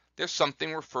 there's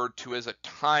something referred to as a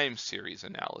time series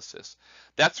analysis.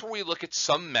 That's where we look at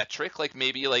some metric, like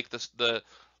maybe like the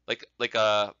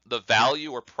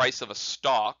value or price of a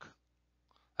stock.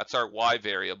 That's our Y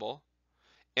variable,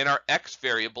 and our X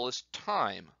variable is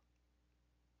time.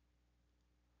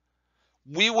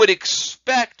 We would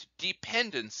expect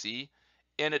dependency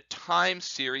in a time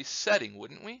series setting,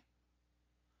 wouldn't we?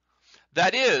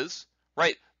 That is,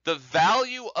 right, the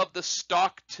value of the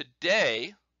stock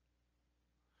today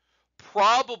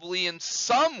probably in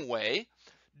some way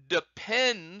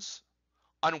depends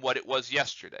on what it was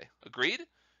yesterday. Agreed?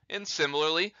 And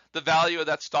similarly, the value of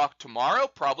that stock tomorrow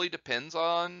probably depends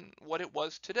on what it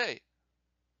was today.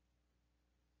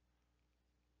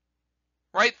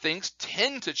 Right? Things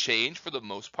tend to change for the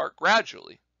most part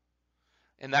gradually.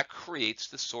 And that creates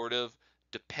this sort of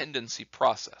dependency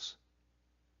process.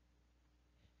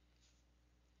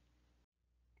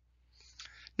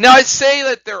 Now, I'd say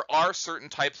that there are certain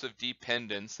types of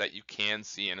dependence that you can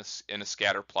see in a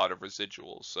scatter plot of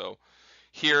residuals. So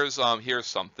here's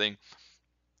something.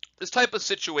 This type of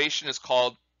situation is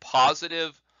called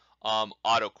positive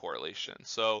autocorrelation.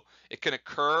 So it can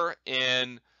occur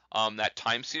in that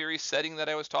time series setting that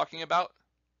I was talking about.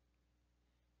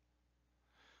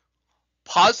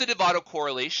 Positive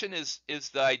autocorrelation is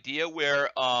the idea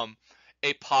where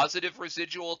a positive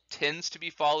residual tends to be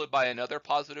followed by another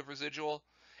positive residual,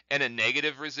 and a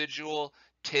negative residual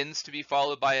tends to be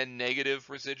followed by a negative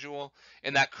residual,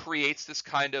 and that creates this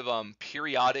kind of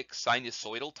periodic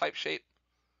sinusoidal type shape.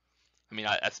 I mean,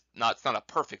 it's not a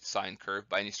perfect sine curve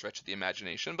by any stretch of the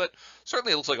imagination, but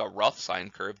certainly it looks like a rough sine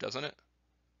curve, doesn't it?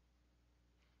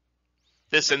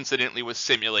 This incidentally was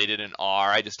simulated in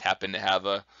R. I just happen to have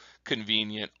a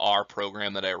convenient R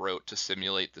program that I wrote to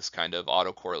simulate this kind of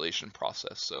autocorrelation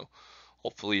process. So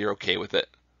hopefully you're okay with it.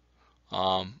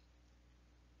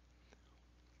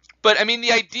 But I mean,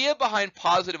 the idea behind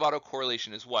positive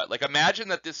autocorrelation is what? Like, imagine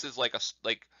that this is like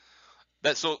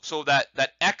that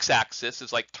x-axis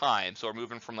is like time. So we're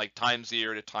moving from like time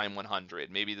 0 to time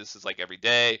 100. Maybe this is like every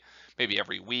day, maybe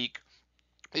every week.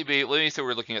 Maybe, let me say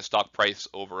we're looking at stock price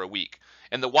over a week.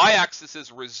 And the y-axis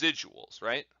is residuals,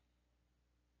 right?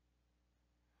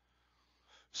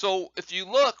 So if you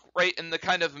look right in the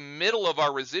kind of middle of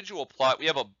our residual plot, we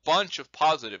have a bunch of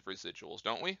positive residuals,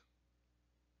 don't we?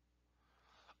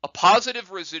 A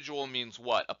positive residual means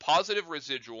what? A positive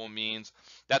residual means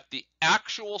that the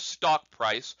actual stock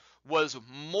price was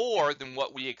more than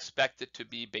what we expect it to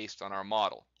be based on our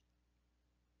model.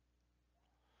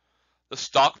 The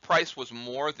stock price was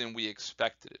more than we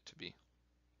expected it to be.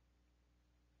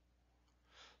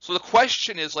 So the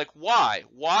question is, like, why?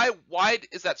 Why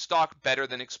is that stock better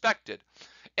than expected?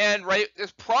 And right,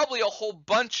 there's probably a whole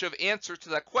bunch of answers to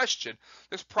that question.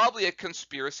 There's probably a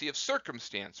conspiracy of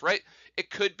circumstance, right? It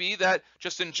could be that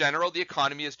just in general, the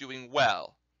economy is doing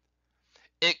well.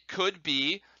 It could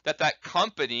be that that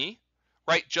company,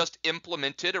 right, just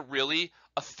implemented a really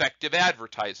effective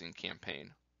advertising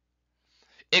campaign.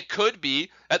 It could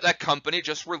be that that company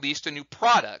just released a new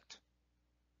product.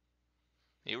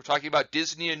 Maybe we're talking about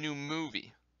Disney, a new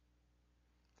movie.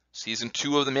 Season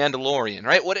 2 of The Mandalorian,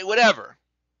 right? Whatever.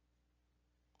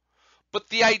 But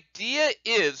the idea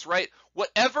is, right,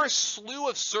 whatever slew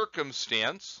of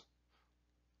circumstance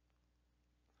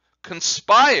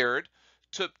conspired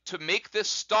to make this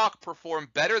stock perform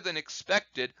better than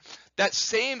expected, that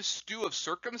same stew of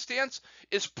circumstance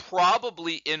is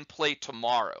probably in play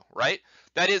tomorrow, right?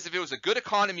 That is, if it was a good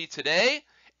economy today,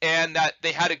 and that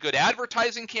they had a good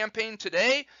advertising campaign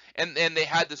today, and they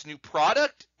had this new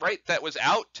product, right, that was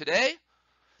out today,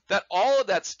 that all of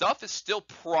that stuff is still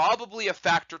probably a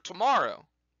factor tomorrow.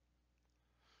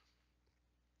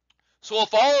 So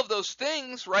if all of those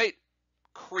things, right,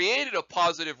 created a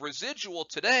positive residual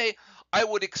today, I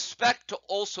would expect to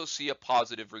also see a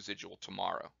positive residual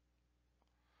tomorrow.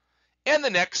 And the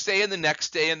next day, and the next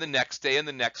day, and the next day, and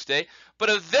the next day. But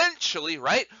eventually,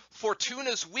 right,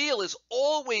 Fortuna's wheel is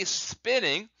always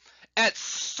spinning. At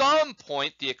some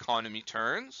point, the economy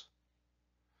turns.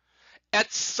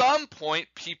 At some point,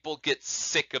 people get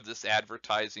sick of this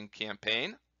advertising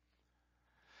campaign.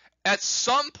 At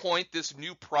some point, this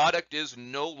new product is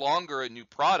no longer a new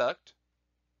product.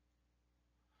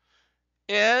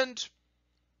 And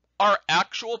our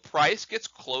actual price gets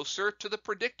closer to the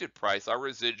predicted price. Our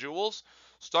residuals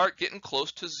start getting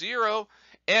close to zero.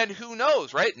 And who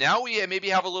knows, right? Now we maybe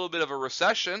have a little bit of a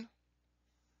recession,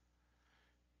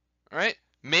 right?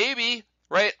 Maybe,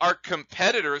 right, our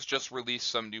competitors just released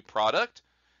some new product.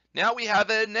 Now we have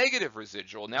a negative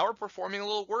residual. Now we're performing a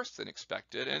little worse than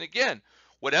expected. And again,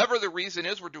 whatever the reason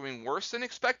is we're doing worse than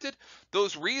expected,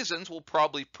 those reasons will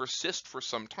probably persist for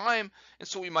some time. And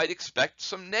so we might expect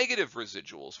some negative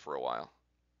residuals for a while.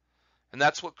 And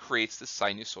that's what creates this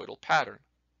sinusoidal pattern.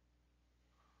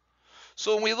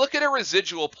 So when we look at a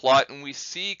residual plot and we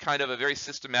see kind of a very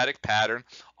systematic pattern,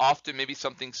 often maybe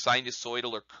something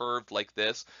sinusoidal or curved like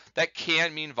this, that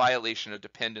can mean violation of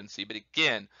dependency. But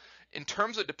again, in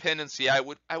terms of dependency, I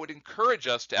would encourage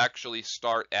us to actually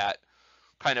start at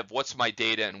kind of what's my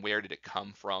data and where did it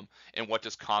come from, and what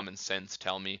does common sense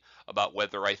tell me about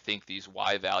whether I think these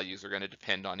y values are going to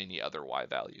depend on any other y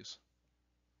values.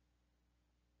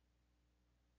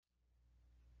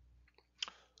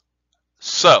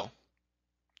 So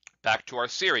back to our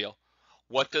serial.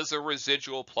 What does a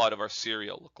residual plot of our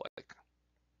serial look like?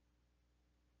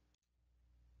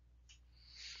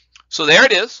 So there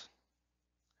it is.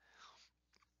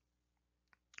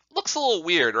 Looks a little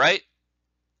weird, right?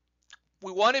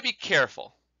 We want to be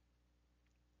careful.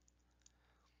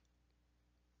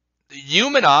 The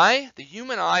human eye,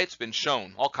 it's been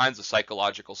shown, all kinds of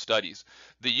psychological studies.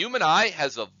 The human eye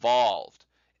has evolved.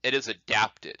 It is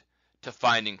adapted to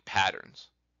finding patterns.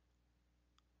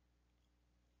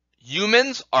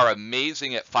 Humans are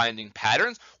amazing at finding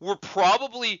patterns. We're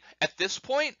probably, at this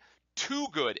point, too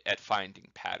good at finding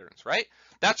patterns, right?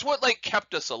 That's what like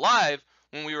kept us alive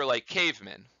when we were like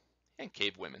cavemen and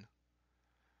cavewomen,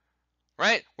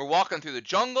 right? We're walking through the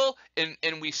jungle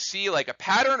and we see like a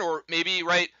pattern, or maybe,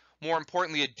 right, more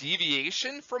importantly, a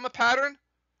deviation from a pattern.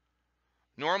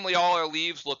 Normally all our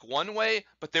leaves look one way,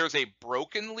 but there's a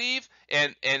broken leaf,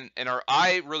 and our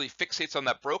eye really fixates on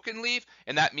that broken leaf,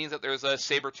 and that means that there's a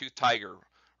saber-toothed tiger,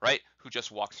 right, who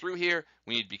just walked through here.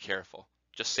 We need to be careful.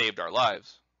 Just saved our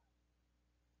lives.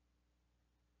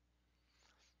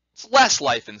 It's less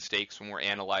life and stakes when we're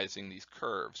analyzing these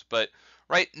curves, but,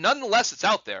 right, nonetheless, it's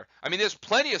out there. I mean, there's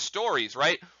plenty of stories,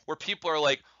 right, where people are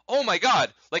like, oh my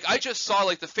God, like I just saw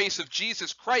like the face of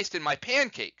Jesus Christ in my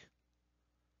pancake.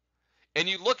 And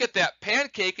you look at that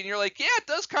pancake and you're like, yeah, it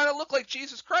does kind of look like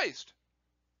Jesus Christ.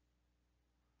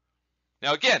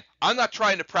 Now, again, I'm not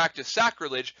trying to practice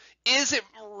sacrilege. Is it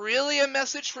really a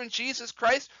message from Jesus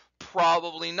Christ?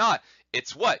 Probably not.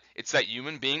 It's what? It's that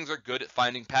human beings are good at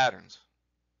finding patterns.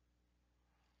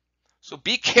 So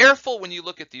be careful when you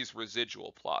look at these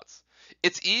residual plots.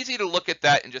 It's easy to look at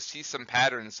that and just see some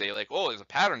pattern and say like, oh, there's a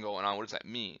pattern going on. What does that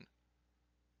mean?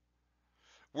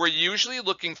 We're usually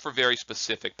looking for very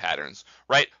specific patterns,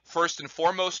 right? First and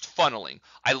foremost, funneling.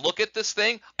 I look at this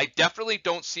thing, I definitely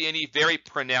don't see any very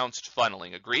pronounced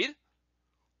funneling. Agreed?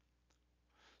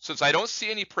 Since I don't see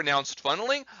any pronounced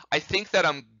funneling, I think that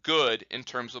I'm good in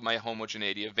terms of my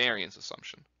homogeneity of variance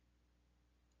assumption.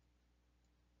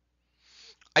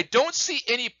 I don't see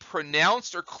any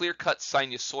pronounced or clear-cut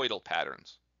sinusoidal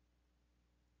patterns.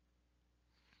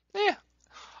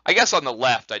 I guess on the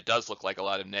left, it does look like a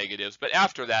lot of negatives, but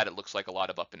after that, it looks like a lot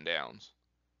of up and downs.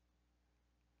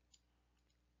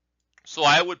 So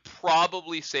I would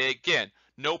probably say, again,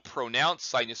 no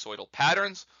pronounced sinusoidal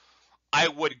patterns. I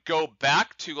would go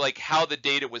back to like how the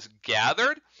data was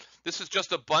gathered. This is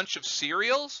just a bunch of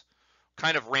cereals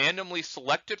kind of randomly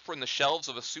selected from the shelves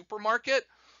of a supermarket.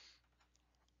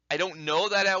 I don't know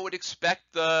that I would expect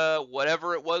the,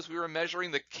 whatever it was we were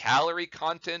measuring, the calorie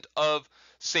content of,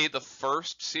 say, the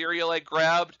first cereal I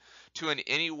grabbed to in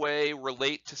any way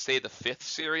relate to, say, the fifth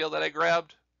cereal that I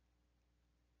grabbed.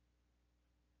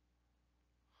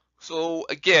 So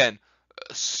again,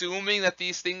 assuming that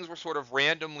these things were sort of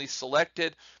randomly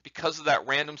selected, because of that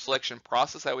random selection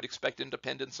process, I would expect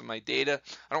independence in my data.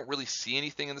 I don't really see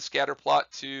anything in the scatter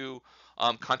plot to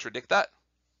contradict that.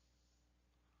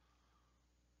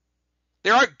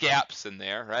 There are gaps in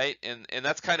there, right? And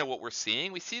that's kind of what we're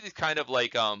seeing. We see these kind of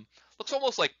like, looks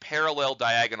almost like parallel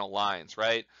diagonal lines,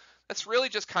 right? That's really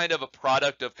just kind of a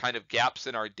product of kind of gaps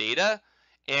in our data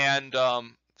and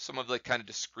some of the kind of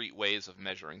discrete ways of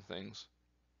measuring things.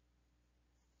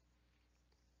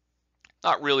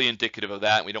 Not really indicative of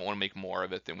that. We don't want to make more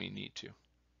of it than we need to.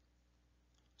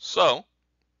 So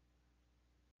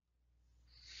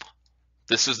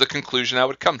this is the conclusion I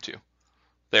would come to.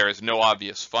 There is no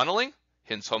obvious funneling.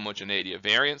 hence homogeneity of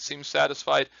variance seems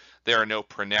satisfied. There are no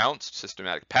pronounced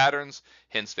systematic patterns,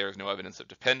 hence there is no evidence of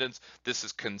dependence. This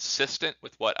is consistent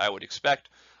with what I would expect,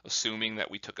 assuming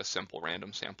that we took a simple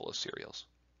random sample of serials.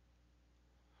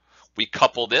 We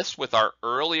couple this with our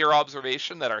earlier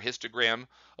observation that our histogram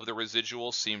of the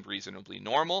residuals seemed reasonably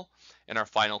normal, and our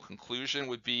final conclusion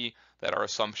would be that our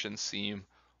assumptions seem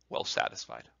well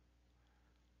satisfied.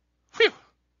 Phew!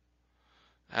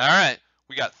 All right,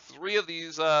 we got 3 of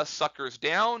these suckers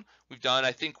down. We've done,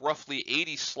 I think, roughly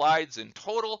 80 slides in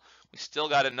total. We still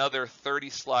got another 30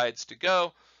 slides to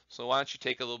go. So why don't you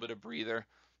take a little bit of breather,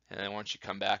 and then why don't you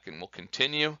come back and we'll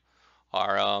continue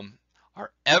our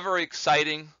ever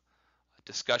exciting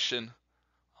discussion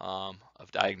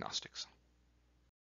of diagnostics.